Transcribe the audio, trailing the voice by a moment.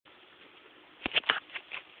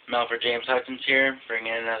Melford James Hutchins here,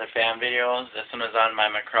 bringing in another fan video. This one is on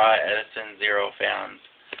my McCraw Edison Zero fans.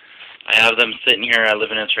 I have them sitting here. I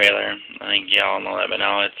live in a trailer. I think y'all know that by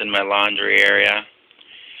now. It's in my laundry area.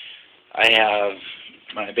 I have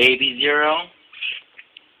my baby Zero,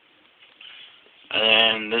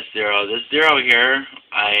 and then this Zero. This Zero here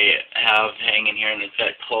I have hanging here, and it's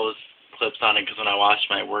got closed clips on it because when I wash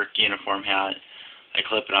my work uniform hat, I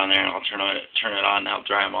clip it on there and I'll turn it on and help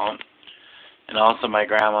dry them out. And also my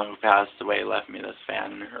grandma who passed away left me this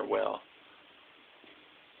fan in her will.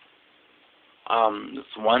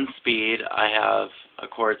 It's one speed. I have a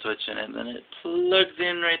cord switch in it, and then it plugs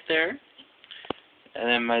in right there. And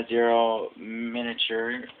then my Zero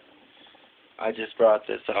miniature, I just brought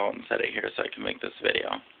this out and set it here so I can make this video.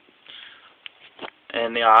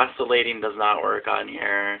 And the oscillating does not work on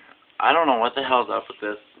here. I don't know what the hell's up with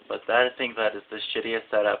this, but I think that is the shittiest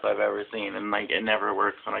setup I've ever seen, and like it never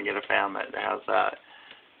works when I get a fan that has that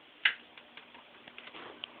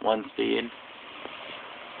one speed.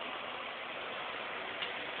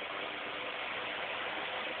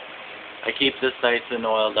 I keep this nice and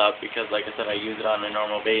oiled up because, like I said, I use it on a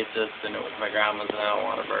normal basis, and it was my grandma's, and I don't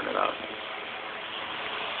want to burn it up.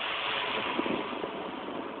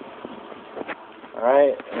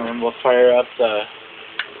 Alright, and we'll fire up the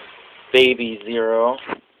baby Zero.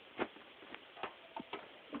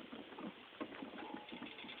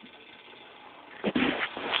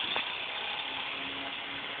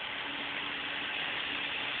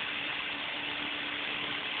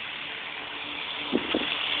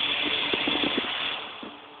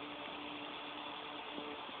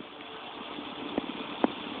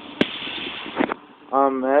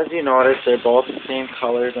 As you notice, they're both the same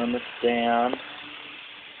colors on the stand.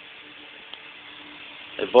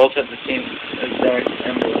 They both have the same exact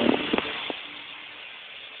emblem.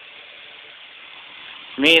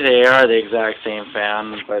 To me, they are the exact same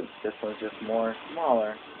fan, but this one's just more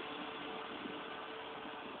smaller.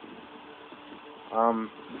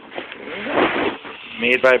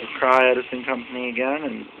 Made by McCraw Edison Company again,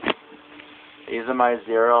 and these are my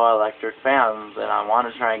Zero electric fans, and I want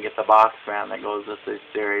to try and get the box fan that goes with this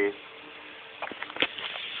series.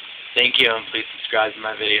 Thank you, and please subscribe to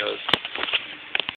my videos.